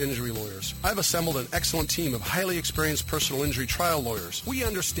 Associates Injury Lawyers. I've assembled an excellent team of highly experienced personal injury trial lawyers. We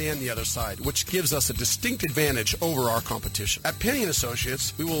understand the other side, which gives us a distinct advantage over our competition. At Penny &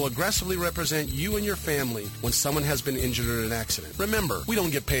 Associates, we will aggressively represent you and your family when someone has been injured in an accident. Remember, we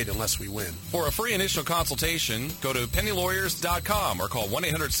don't get paid unless we win. For a free initial consultation, go to pennylawyers.com or call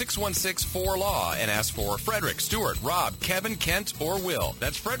 1-800-616-4LAW and ask for Frederick, Stewart, Rob, Kevin, Kent, or Will.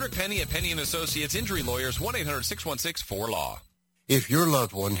 That's Frederick Penny at Penny & Associates Injury Lawyers, 1-800-616-4LAW. If your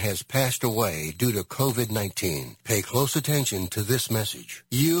loved one has passed away due to COVID-19, pay close attention to this message.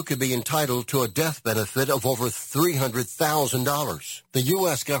 You could be entitled to a death benefit of over $300,000. The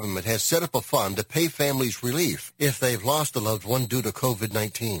U.S. government has set up a fund to pay families relief if they've lost a loved one due to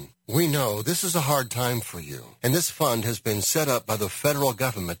COVID-19. We know this is a hard time for you, and this fund has been set up by the federal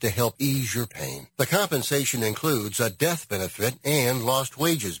government to help ease your pain. The compensation includes a death benefit and lost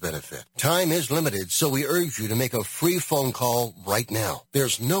wages benefit. Time is limited, so we urge you to make a free phone call right now.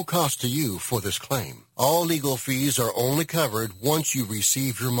 There's no cost to you for this claim. All legal fees are only covered once you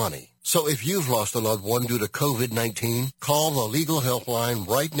receive your money. So if you've lost a loved one due to COVID-19, call the legal helpline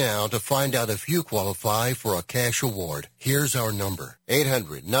right now to find out if you qualify for a cash award. Here's our number,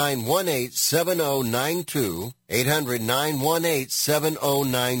 800-918-7092,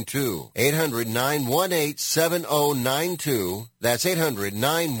 800-918-7092, 800-918-7092. That's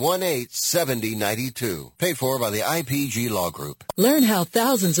 800-918-7092. Paid for by the IPG Law Group. Learn how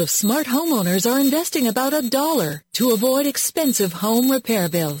thousands of smart homeowners are investing about $1 to avoid expensive home repair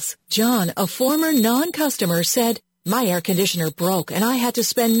bills. John, a former non-customer, said, "My air conditioner broke and I had to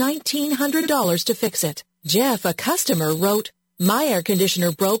spend $1,900 to fix it." Jeff, a customer, wrote, "My air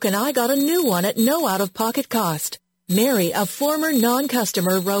conditioner broke and I got a new one at no out-of-pocket cost." Mary, a former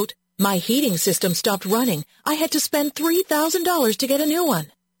non-customer, wrote, "My heating system stopped running. I had to spend $3,000 to get a new one."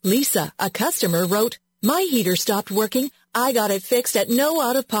 Lisa, a customer, wrote, My heater stopped working. I got it fixed at no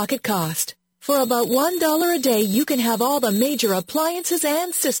out-of-pocket cost. For about $1 a day, you can have all the major appliances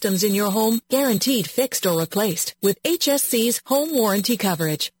and systems in your home guaranteed fixed or replaced with HSC's home warranty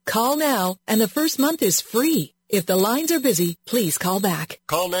coverage. Call now, and the first month is free. If the lines are busy, please call back.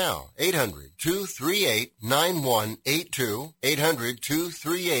 Call now, 800-238-9182,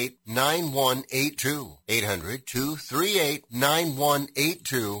 800-238-9182,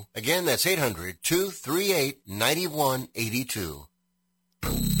 800-238-9182. Again, that's 800-238-9182.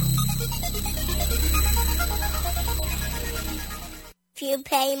 If you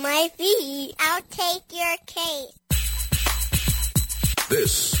pay my fee, I'll take your case.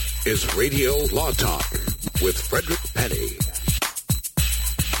 This is Radio Law Talk with Frederick Penny.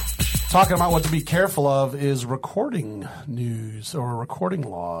 Talking about what to be careful of is recording news or recording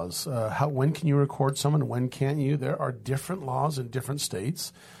laws. When can you record someone? When can't you? There are different laws in different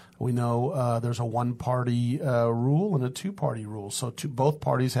states. We know there's a one-party rule and a two-party rule. So both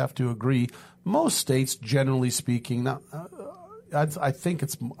parties have to agree. Most states, generally speaking, I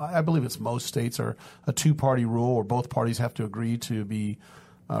believe it's most states are a two-party rule where both parties have to agree to be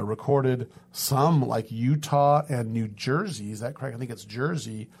recorded. Some, like Utah and New Jersey, is that correct? I think it's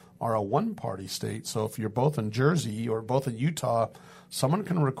Jersey, are a one-party state. So if you're both in Jersey or both in Utah, someone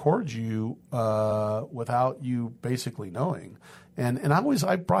can record you without you basically knowing. And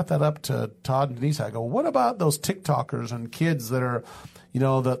I brought that up to Todd and Denise. I go, what about those TikTokers and kids that are,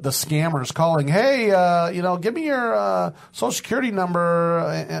 the scammers calling, hey, give me your Social Security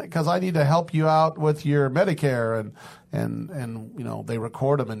number because I need to help you out with your Medicare. And they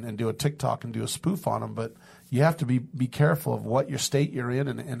record them and do a TikTok and do a spoof on them. But you have to be careful of what your state you're in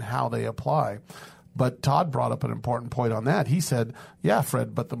and how they apply. But Todd brought up an important point on that. He said, yeah,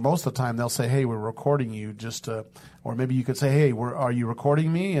 Fred, but most of the time they'll say, hey, we're recording you just to, or maybe you could say, hey, are you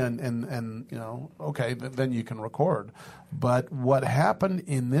recording me? And okay, then you can record. But what happened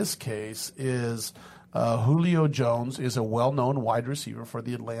in this case is Julio Jones is a well-known wide receiver for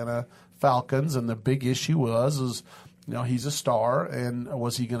the Atlanta Falcons. And the big issue is he's a star. And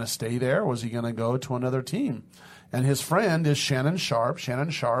was he going to stay there? Was he going to go to another team? And his friend is Shannon Sharpe. Shannon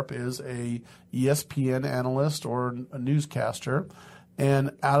Sharpe is a ESPN analyst or a newscaster.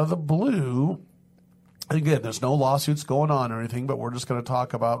 And out of the blue, again, there's no lawsuits going on or anything, but we're just going to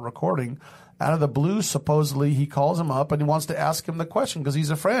talk about recording. Out of the blue, supposedly, he calls him up and he wants to ask him the question because he's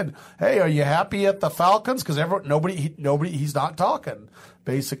a friend. Hey, are you happy at the Falcons? Because nobody, he's not talking.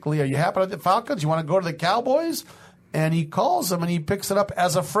 Basically, are you happy at the Falcons? You want to go to the Cowboys? And he calls him and he picks it up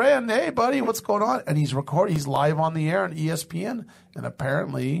as a friend. Hey, buddy, what's going on? And he's recording. He's live on the air on ESPN. And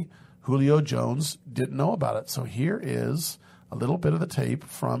apparently Julio Jones didn't know about it. So here is a little bit of the tape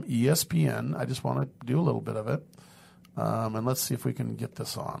from ESPN. I just want to do a little bit of it. And let's see if we can get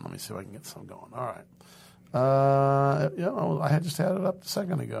this on. Let me see if I can get some going. All right. I just had it up a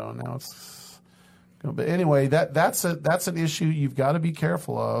second ago. Now it's going. But anyway, that's an issue you've got to be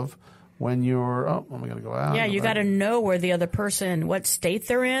careful of. When you're, I'm going to go out. Yeah, you got to know where the other person, what state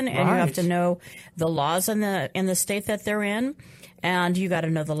they're in, and you have to know the laws in the state that they're in, and you got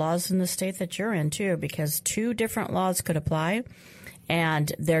to know the laws in the state that you're in too, because two different laws could apply,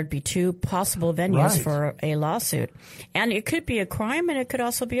 and there'd be two possible venues for a lawsuit, and it could be a crime, and it could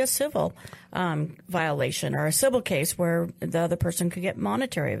also be a civil violation or a civil case where the other person could get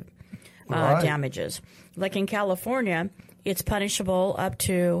monetary damages, like in California. It's punishable up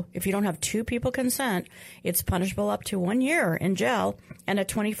to, if you don't have two people consent, it's punishable up to 1 year in jail and a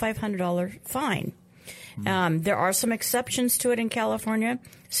 $2,500 fine. There are some exceptions to it in California,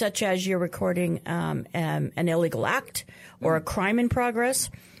 such as you're recording an illegal act or a crime in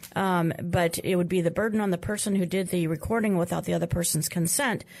progress. But it would be the burden on the person who did the recording without the other person's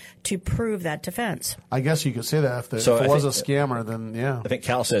consent to prove that defense. I guess you could say that if it was a scammer, then yeah. I think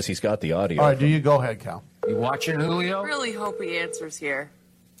Cal says he's got the audio. All right, go ahead, Cal. You watching, Julio? I really hope he answers here.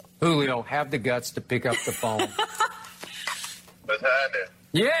 Julio, have the guts to pick up the phone. What's happening?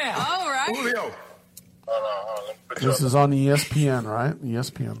 Yeah. All right. Julio. This is on ESPN, right?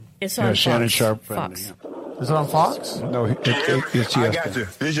 ESPN. It's on Shannon Sharpe. Fox. Is it on Fox? No, it's ESPN. I got you.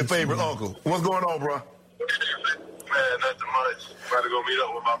 This is your favorite uncle. What's going on, bro? Man, nothing much. About to go meet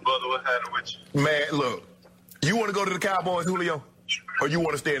up with my brother. What's happening with you? Man, look. You want to go to the Cowboys, Julio? Or you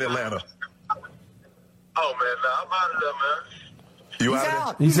want to stay in Atlanta? Oh, man, nah, I'm out of there, man. You out of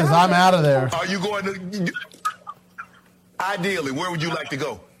there? He says, I'm out of there. Are you going to... Ideally, where would you like to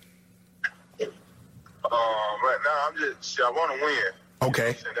go? Right now, I want to win.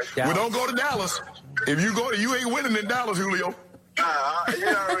 Okay. Well, don't go to Dallas. If you go, you ain't winning in Dallas, Julio.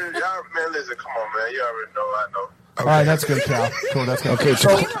 Man, listen, come on, man. You already know, I know. All right, that's good, Cal. Cool, that's good. Okay,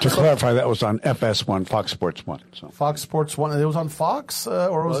 to clarify, that was on FS1, Fox Sports 1. So. Fox Sports 1. It was on Fox,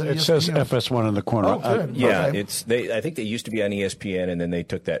 or was it? It says FS1 in the corner. Oh, good. Yeah, okay. I think they used to be on ESPN, and then they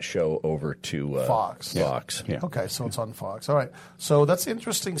took that show over to Fox. Fox. Yeah. Okay, so it's on Fox. All right. So that's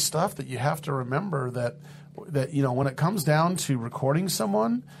interesting stuff that you have to remember that when it comes down to recording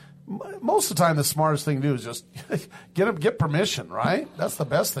someone, most of the time the smartest thing to do is just get permission, right? That's the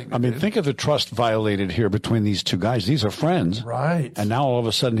best thing to do. Think of the trust violated here between these two guys. These are friends. Right. And now all of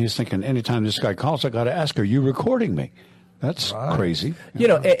a sudden he's thinking, anytime this guy calls, I got to ask, are you recording me? That's crazy.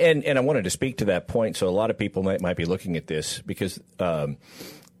 And I wanted to speak to that point. So a lot of people might be looking at this because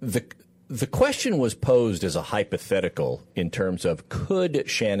the question was posed as a hypothetical in terms of could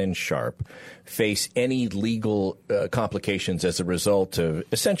Shannon Sharpe face any legal complications as a result of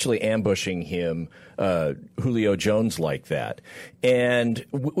essentially ambushing him, Julio Jones, like that. And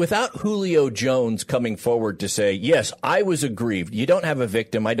without Julio Jones coming forward to say, yes, I was aggrieved. You don't have a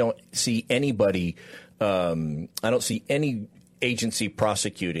victim. I don't see anybody. I don't see any agency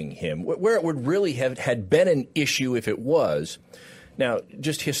prosecuting him. Where it would really have had been an issue if it was. Now,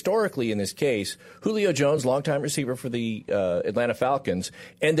 just historically in this case, Julio Jones, longtime receiver for the Atlanta Falcons,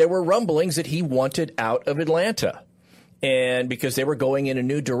 and there were rumblings that he wanted out of Atlanta, and because they were going in a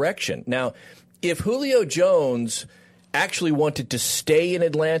new direction. Now, if Julio Jones actually wanted to stay in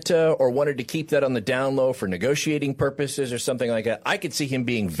Atlanta or wanted to keep that on the down low for negotiating purposes or something like that, I could see him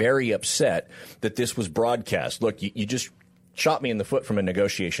being very upset that this was broadcast. Look, you just shot me in the foot from a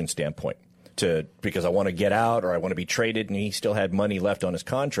negotiation standpoint. Because I want to get out or I want to be traded, and he still had money left on his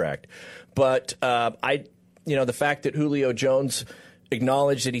contract. But the fact that Julio Jones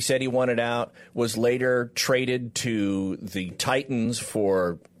acknowledged that he said he wanted out, was later traded to the Titans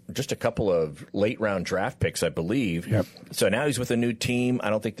for just a couple of late-round draft picks, I believe. Yep. So now he's with a new team.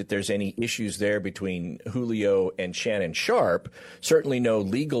 I don't think that there's any issues there between Julio and Shannon Sharpe. Certainly no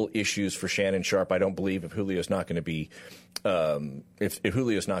legal issues for Shannon Sharpe. I don't believe if Julio's not going to be if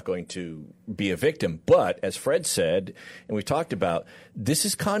Julio's not going to be a victim. But as Fred said, and we talked about, this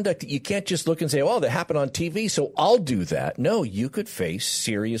is conduct that you can't just look and say, oh, that happened on TV, so I'll do that. No, you could face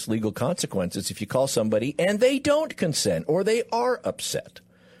serious legal consequences if you call somebody and they don't consent or they are upset.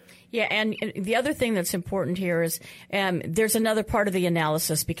 Yeah, and the other thing that's important here is there's another part of the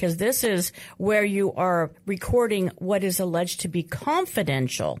analysis, because this is where you are recording what is alleged to be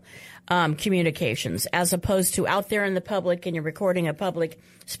confidential communications, as opposed to out there in the public and you're recording a public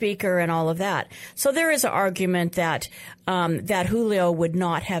speaker and all of that. So there is an argument that that Julio would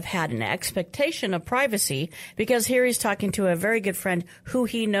not have had an expectation of privacy, because here he's talking to a very good friend who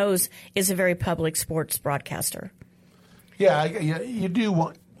he knows is a very public sports broadcaster. Yeah, you do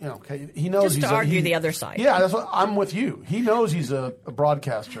want. Okay, he knows just to argue the other side. Yeah, that's what I'm with you. He knows he's a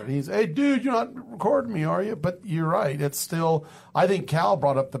broadcaster. He's, hey, dude, you're not recording me, are you? But you're right. It's still. I think Cal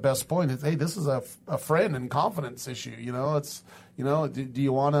brought up the best point. Is, hey, this is a friend and confidence issue. It's do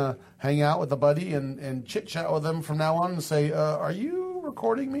you want to hang out with a buddy and chit chat with them from now on and say, are you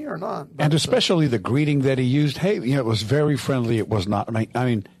recording me or not? And especially the greeting that he used. Hey, it was very friendly. It was not. I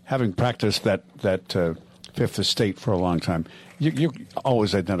mean, having practiced that Fifth Estate for a long time. You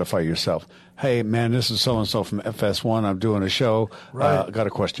always identify yourself. Hey, man, this is so-and-so from FS1. I'm doing a show. Right. Got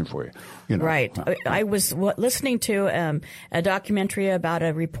a question for you. Right. I was listening to a documentary about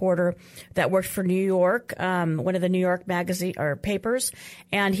a reporter that worked for New York, one of the New York magazine or papers,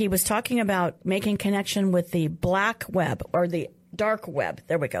 and he was talking about making connection with the black web or the dark web.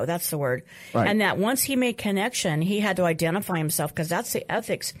 There we go. That's the word. Right. And that once he made connection, he had to identify himself, because that's the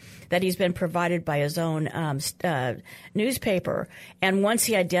ethics that he's been provided by his own newspaper. And once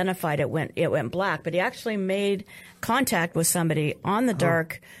he identified, it went black. But he actually made contact with somebody on the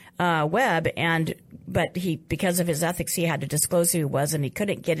dark web, but because of his ethics, he had to disclose who he was, and he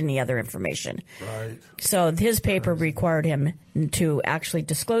couldn't get any other information. Right. So his paper required him to actually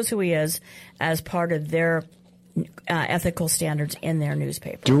disclose who he is as part of their ethical standards in their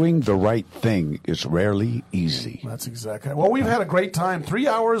newspaper. Doing the right thing is rarely easy. That's exactly. Well, we've had a great time. 3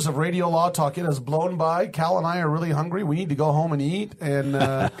 hours of radio law talk. It has blown by. Cal and I are really hungry. We need to go home and eat. And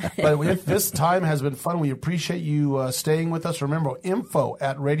but this time has been fun. We appreciate you staying with us. Remember,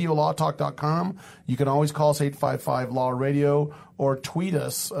 info@radiolawtalk.com. You can always call us 855-LAW-RADIO or tweet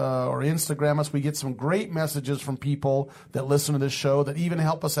us or Instagram us. We get some great messages from people that listen to this show that even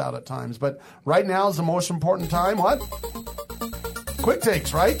help us out at times. But right now is the most important time. What? Quick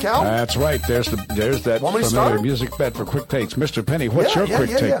takes, right, Cal? That's right. There's that familiar music bed for quick takes. Mr. Penny, what's your quick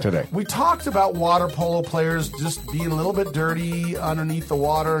take today? We talked about water polo players just being a little bit dirty underneath the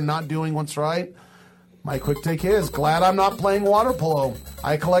water and not doing what's right. My quick take is, glad I'm not playing water polo.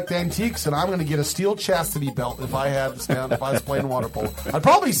 I collect antiques, and I'm going to get a steel chastity belt if I was playing water polo. I'd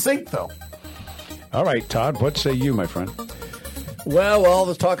probably sink, though. All right, Todd, what say you, my friend? Well, all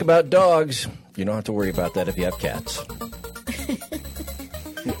the talk about dogs, you don't have to worry about that if you have cats.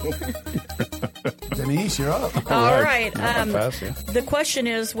 Denise, you're up. All right. Fast, yeah. The question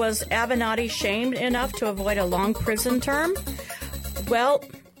is, was Avenatti shamed enough to avoid a long prison term? Well,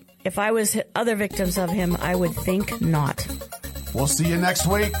 if I was other victims of him, I would think not. We'll see you next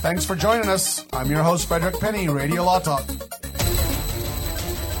week. Thanks for joining us. I'm your host, Frederick Penny, Radio Law Talk.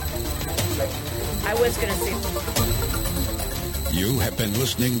 I was going to say... You have been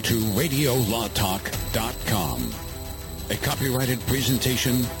listening to RadioLawTalk.com, a copyrighted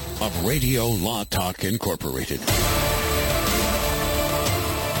presentation of Radio Law Talk Incorporated.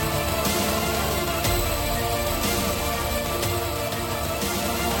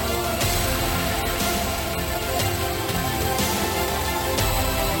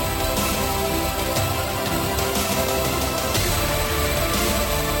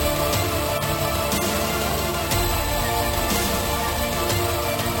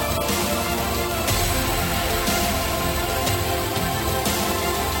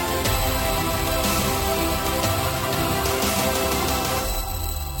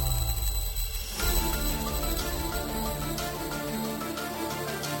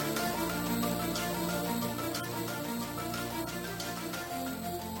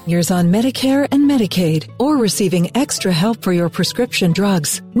 Years on Medicare and Medicaid, or receiving extra help for your prescription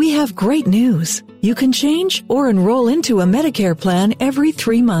drugs, we have great news. You can change or enroll into a Medicare plan every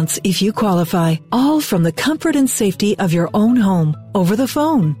 3 months if you qualify, all from the comfort and safety of your own home, over the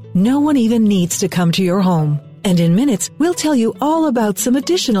phone. No one even needs to come to your home. And in minutes, we'll tell you all about some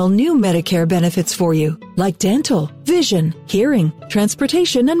additional new Medicare benefits for you, like dental, vision, hearing,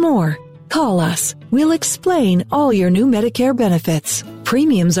 transportation, and more. Call us. We'll explain all your new Medicare benefits.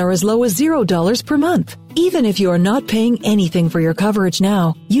 Premiums are as low as $0 per month. Even if you are not paying anything for your coverage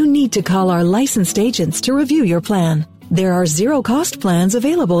now, you need to call our licensed agents to review your plan. There are zero-cost plans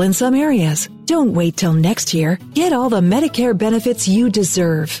available in some areas. Don't wait till next year. Get all the Medicare benefits you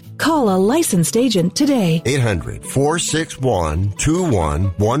deserve. Call a licensed agent today.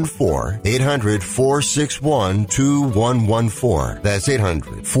 800-461-2114. 800-461-2114. That's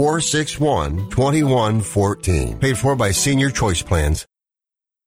 800-461-2114. Paid for by Senior Choice Plans.